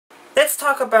let's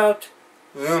talk about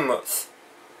rumors.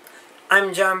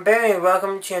 I'm John Barry and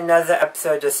welcome to another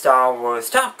episode of Star Wars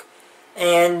Talk.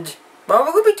 And, well,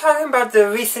 we're going to be talking about the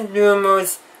recent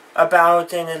rumors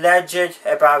about an alleged,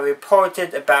 about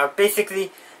reported, about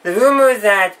basically the rumor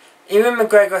that Ewan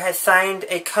McGregor has signed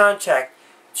a contract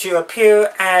to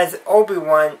appear as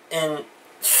Obi-Wan in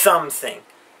something.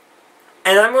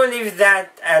 And I'm going to leave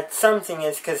that at something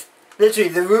is because literally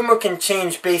the rumor can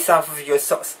change based off of your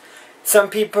source.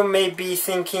 Some people may be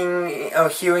thinking or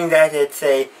hearing that it's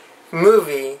a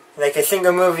movie, like a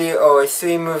single movie or a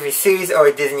 3-movie series or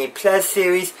a Disney Plus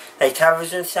series, like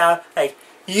television style. Like,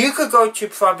 you could go to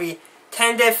probably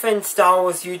 10 different Star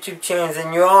Wars YouTube channels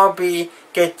and you'll all be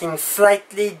getting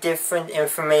slightly different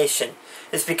information.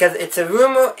 It's because it's a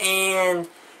rumor, and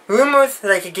rumors,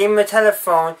 like a game of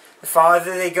telephone, the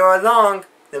farther they go along,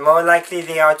 the more likely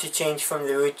they are to change from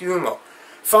the root rumor.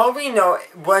 For all we know,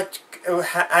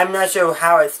 I'm not sure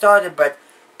how it started, but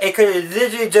it could have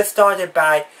literally just started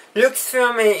by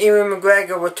Lucasfilm and Ewan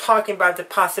McGregor were talking about the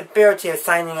possibility of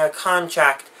signing a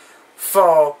contract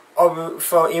for Ewan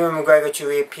McGregor to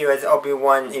reappear as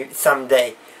Obi-Wan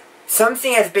someday.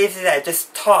 Something as basic as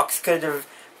just talks could have,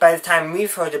 by the time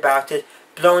we've heard about it,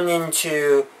 blown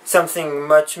into something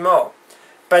much more.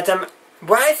 But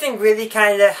what I think really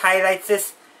kind of highlights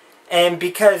this, and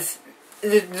because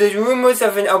the rumors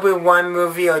of an Obi-Wan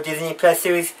movie or Disney Plus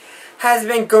series has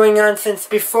been going on since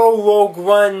before Rogue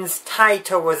One's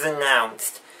title was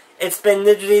announced. It's been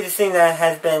literally the thing that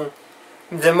has been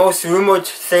the most rumored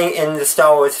thing in the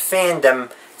Star Wars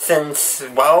fandom since,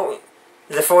 well,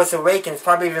 The Force Awakens,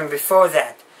 probably even before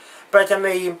that. But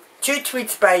 2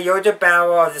 tweets by Yoda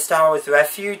Bauer of the Star Wars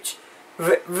Refuge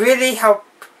really help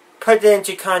put it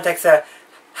into context of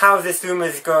how this rumor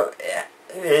is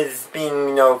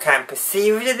being, kind of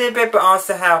perceived a little bit, but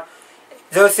also how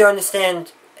those who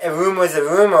understand a rumor is a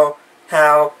rumor,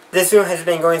 how this rumor has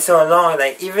been going so long,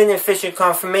 like even official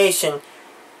confirmation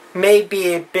may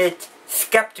be a bit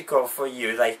skeptical for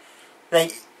you. Like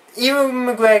Ewan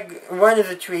McGregor, one of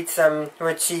the tweets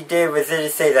what she did was to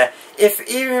say that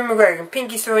if Ewan McGregor and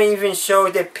Pinky Story even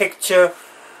showed a picture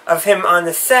of him on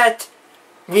the set,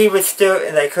 we would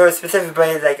still, like her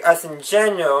specifically, like us in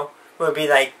general, would be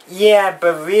like, yeah,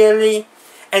 but really?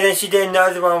 And then she did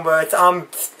another one where it's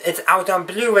out on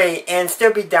Blu-ray and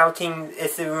still be doubting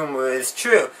if the rumor is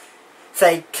true. It's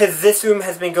like, because this rumor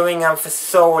has been going on for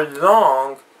so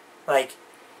long, like,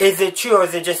 is it true or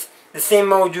is it just the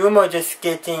same old rumor just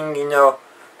getting,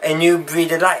 a new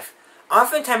breed of life?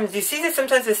 Oftentimes, you see this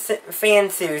sometimes with fan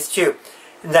series too.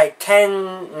 Like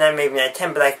maybe not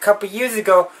 10, but like a couple years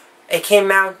ago, it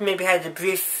came out, maybe had a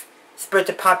brief spurt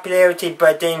of popularity,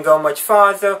 but didn't go much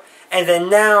farther. And then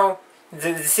now,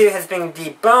 the series has been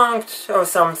debunked or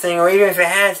something, or even if it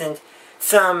hasn't,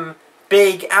 some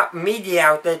big media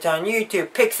outlet on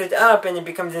YouTube picks it up and it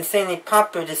becomes insanely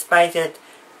popular despite it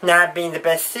not being the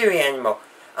best series anymore.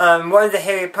 One of the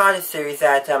Harry Potter series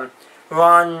that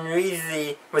Ron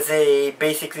Weasley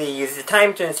basically used the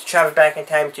time turns to travel back in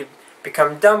time to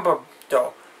become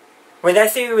Dumbledore. When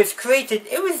that series was created,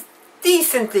 it was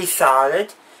decently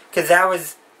solid, because that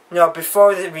was,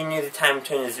 before we knew the time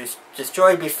turn was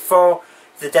destroyed, before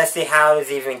the Deathly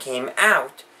Hallows even came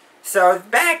out. So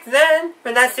back then,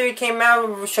 when that series came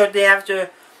out, shortly after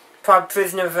probably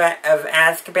Prisoner of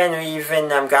Azkaban or even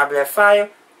Goblet of Fire,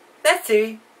 that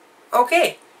series,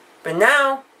 okay. But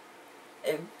now,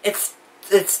 it's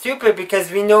stupid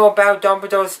because we know about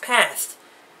Dumbledore's past.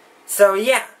 So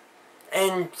yeah,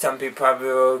 and some people probably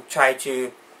will try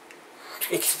to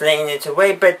explain it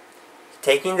away, but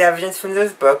taking the evidence from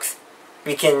those books,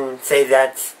 we can say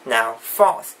that's now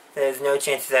false. There's no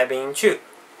chance of that being true.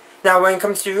 Now, when it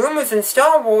comes to rumors in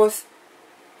Star Wars,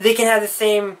 they can have the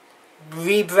same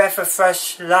rebreath of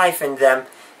fresh life in them,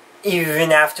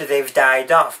 even after they've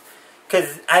died off.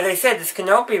 Because, as I said, this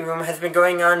Kenobi rumor has been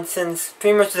going on since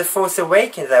pretty much The Force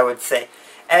Awakens, I would say.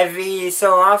 Every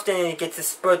so often it gets a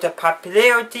spurt of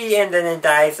popularity and then it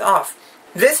dies off.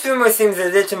 This rumor seems a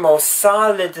little more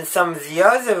solid than some of the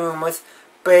other rumors,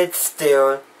 but it's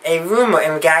still a rumor,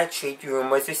 and we gotta treat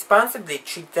rumors responsibly.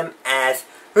 Treat them as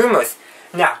rumors.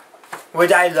 Now,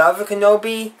 would I love a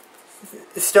Kenobi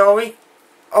story?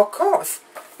 Of course.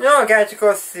 I got, of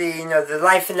course, the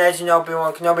Life and Legend of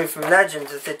Obi-Wan Kenobi from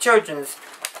Legends. It's a children's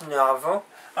novel.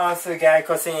 Also, got, of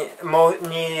course,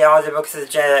 nearly all the books of the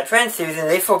Jedi Friends series, and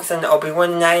they focus on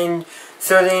Obi-Wan, and I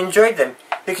certainly enjoyed them.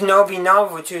 The Kenobi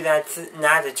novel, too, that's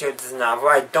not a children's novel.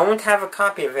 I don't have a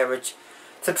copy of it, which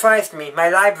surprised me. My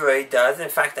library does. In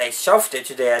fact, I shelved it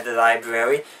today at the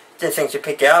library. Didn't think to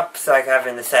pick it up so I could have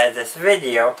it in the side of this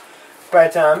video.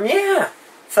 But, yeah.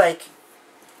 It's like,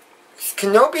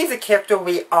 Kenobi is a character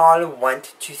we all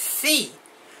want to see.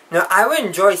 Now, I would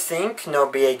enjoy seeing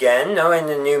Kenobi again, in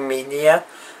the new media.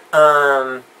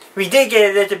 We did get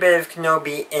a little bit of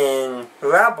Kenobi in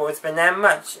Rebels, but not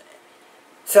much.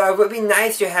 So it would be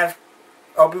nice to have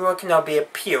Obi-Wan Kenobi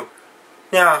appear.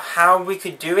 Now, how we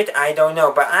could do it, I don't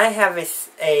know, but I have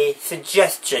a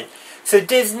suggestion. So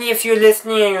Disney, if you're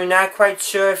listening and you're not quite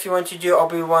sure if you want to do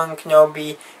Obi-Wan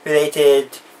Kenobi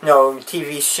related,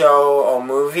 TV show or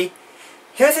movie,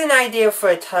 here's an idea for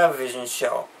a television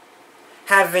show.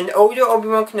 Have an older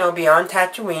Obi-Wan Kenobi on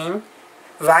Tatooine,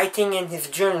 writing in his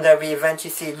journal that we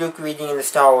eventually see Luke reading in the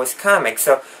Star Wars comics.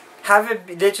 So have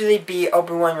it literally be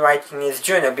Obi-Wan writing his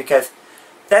journal, because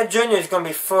that journal is going to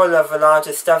be full of a lot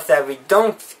of stuff that we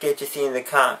don't get to see in the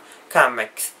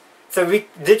comics. So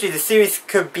the series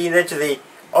could be literally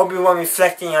Obi-Wan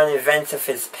reflecting on events of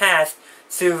his past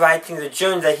through writing the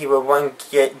journal that he will one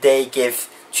day give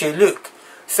to Luke.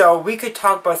 So we could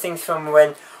talk about things from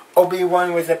when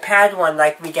Obi-Wan was a Padawan,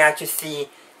 like we got to see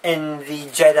in the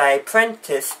Jedi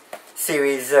Apprentice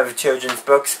series of children's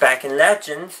books back in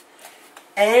Legends.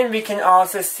 And we can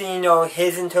also see,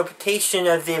 his interpretation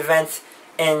of the events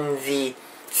in the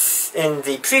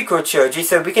prequel trilogy.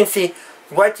 So we can see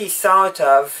what he thought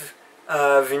of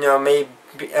maybe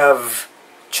of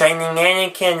training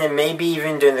Anakin, and maybe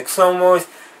even during the Clone Wars,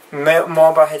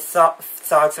 more about his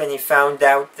thoughts when he found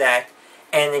out that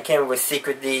Anakin was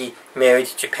secretly married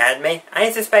to Padme. I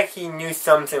suspect he knew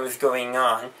something was going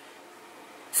on.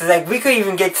 So, we could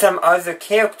even get some other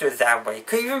characters that way.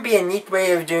 Could even be a neat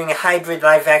way of doing a hybrid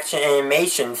live-action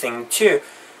animation thing, too.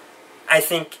 I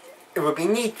think it would be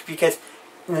neat, because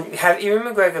have Ewan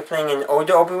McGregor playing an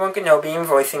older Obi-Wan Kenobi and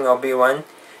voicing Obi-Wan,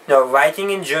 writing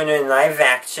in journal in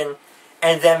live-action,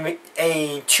 and then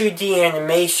a 2D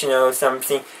animation or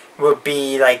something would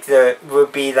be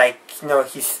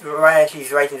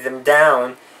he's writing them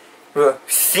down, we're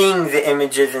seeing the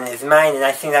images in his mind, and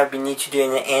I think that would be neat to do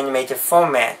in an animated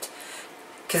format.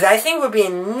 Because I think it would be a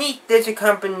neat little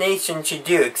combination to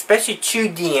do, especially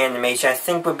 2D animation, I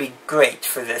think would be great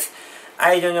for this.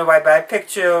 I don't know why, but I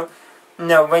picture,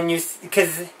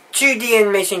 because 2D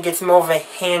animation gets more of a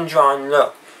hand-drawn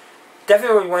look.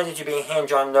 Definitely want it to be a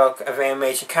hand-drawn look of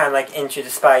animation, kind of like Into the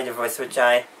Spider-Verse, which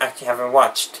I actually haven't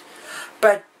watched.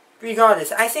 But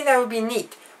regardless, I think that would be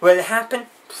neat. Will it happen?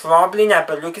 Probably not,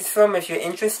 but Lucasfilm, if you're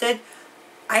interested,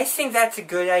 I think that's a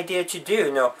good idea to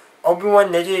do.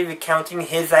 Obi-Wan literally recounting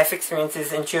his life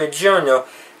experiences into a journal,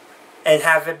 and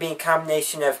have it be a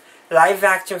combination of live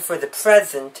action for the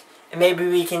present, and maybe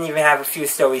we can even have a few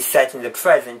stories set in the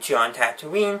present, too, on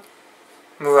Tatooine,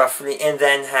 roughly, and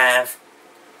then have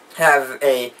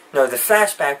the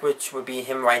flashback, which would be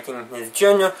him writing his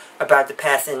journal about the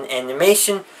past in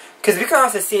animation. Because we can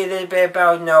also see a little bit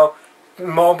about,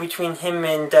 more between him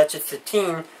and Duchess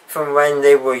Satine from when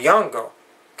they were younger.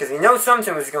 Because we know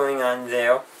something was going on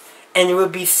there. And it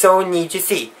would be so neat to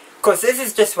see. Of course, this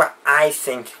is just what I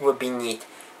think would be neat.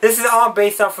 This is all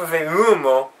based off of a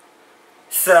rumor.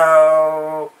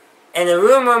 So, and a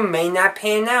rumor may not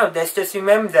pan out. Let's just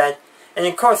remember that. And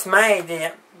of course, my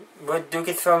idea, would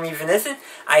Lucasfilm even listen?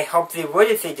 I hope they would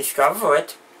if they discover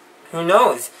it. Who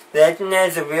knows? The internet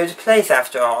is a weird place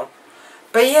after all.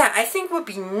 But yeah, I think it would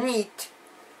be neat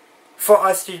for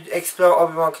us to explore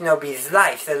Obi-Wan Kenobi's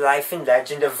life, the life and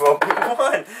legend of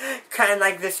Obi-Wan. Kind of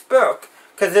like this book.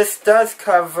 Because this does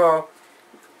cover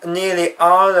nearly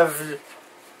all of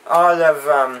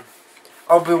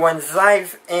Obi-Wan's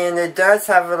life, and it does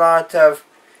have a lot of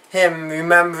him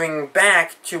remembering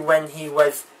back to when he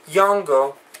was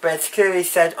younger, but it's clearly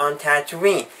set on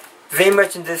Tatooine. Very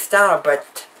much in this style,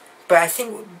 but I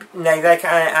think that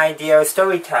kind of idea of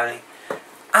storytelling,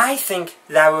 I think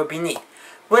that would be neat.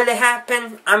 Will it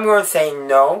happen? I'm going to say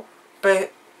no,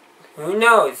 but who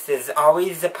knows? There's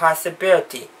always a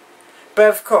possibility. But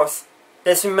of course,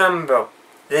 let's remember,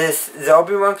 the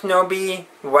Obi-Wan Kenobi,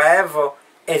 whatever,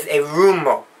 is a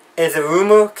rumor. It's a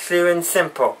rumor, clear and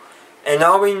simple. And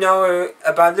all we know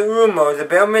about the rumor, the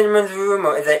bare minimum of the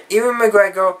rumor, is that Ewan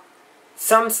McGregor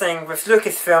something with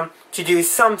Lucasfilm to do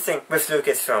something with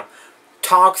Lucasfilm.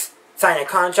 Talks, sign a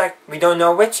contract, we don't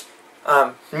know which.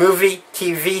 Movie,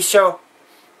 TV show,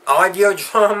 audio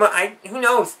drama, who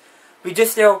knows? We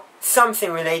just know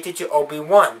something related to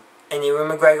Obi-Wan and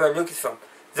Ewan McGregor and Lucasfilm.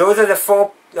 Those are the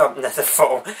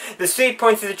 3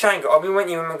 points of the triangle: Obi-Wan,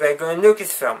 Ewan McGregor, and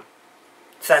Lucasfilm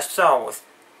 / Star Wars.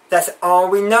 That's all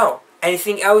we know.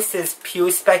 Anything else is pure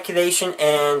speculation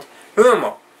and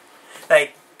rumor.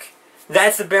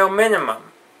 That's the bare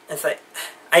minimum. It's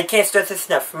I can't stress this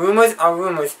enough. Rumors are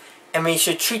rumors, and we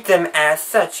should treat them as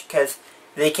such, because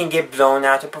they can get blown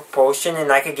out of proportion in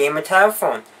like a game of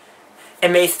telephone. it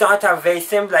may start out very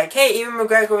simple, like, hey, Ewan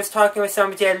McGregor was talking with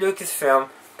somebody at Lucasfilm.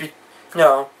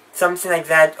 No, something like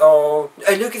that. Or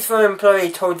a Lucasfilm employee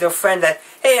told their friend that,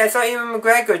 hey, I saw Ewan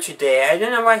McGregor today. I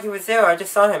don't know why he was there. I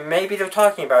just saw him. Maybe they're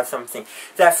talking about something.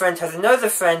 That friend has another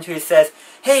friend who says,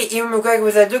 hey, Ewan McGregor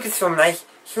was at Lucasfilm. And I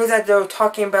hear that they're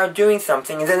talking about doing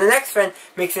something. And then the next friend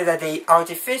makes it that they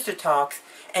artificial talks.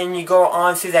 And you go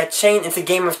on through that chain. It's a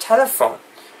game of telephone.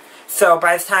 So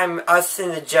by the time us in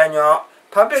the general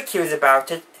public hears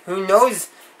about it, who knows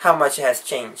how much it has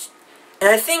changed. And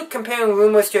I think comparing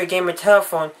rumors to a game of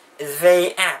telephone is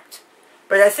very apt.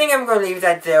 But I think I'm going to leave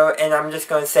that there, and I'm just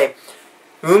going to say,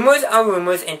 rumors are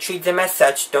rumors and treat them as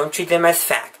such, don't treat them as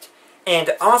fact.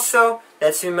 And also,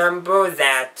 let's remember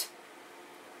that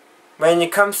when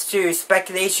it comes to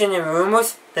speculation and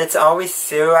rumors, let's always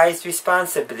theorize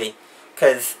responsibly.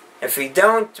 Because if we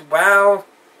don't, well,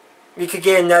 we could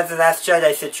get another Last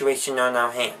Jedi situation on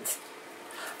our hands.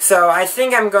 So I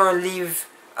think I'm going to leave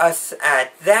us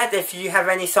at that. If you have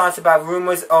any thoughts about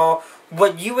rumors or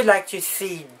what you would like to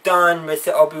see done with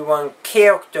the Obi-Wan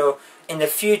character in the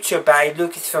future by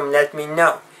Lucasfilm, let me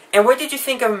know. And what did you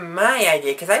think of my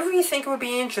idea? Because I really think it would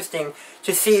be interesting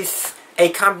to see a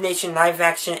combination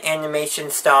live-action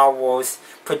animation Star Wars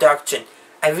production.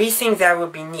 I really think that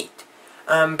would be neat.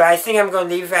 But I think I'm going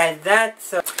to leave it at that.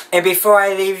 So, and before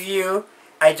I leave you,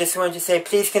 I just wanted to say,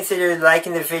 please consider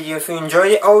liking the video if you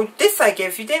enjoyed it, or dislike it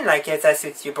if you didn't like it, if that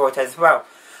suits you both as well.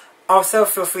 Also,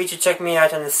 feel free to check me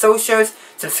out on the socials,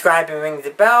 subscribe and ring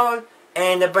the bell,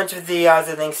 and a bunch of the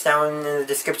other links down in the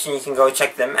description. You can go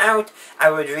check them out. I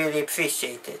would really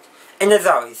appreciate it. And as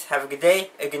always, have a good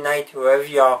day, a good night, wherever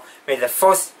you are. May the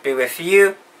Force be with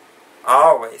you,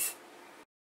 always.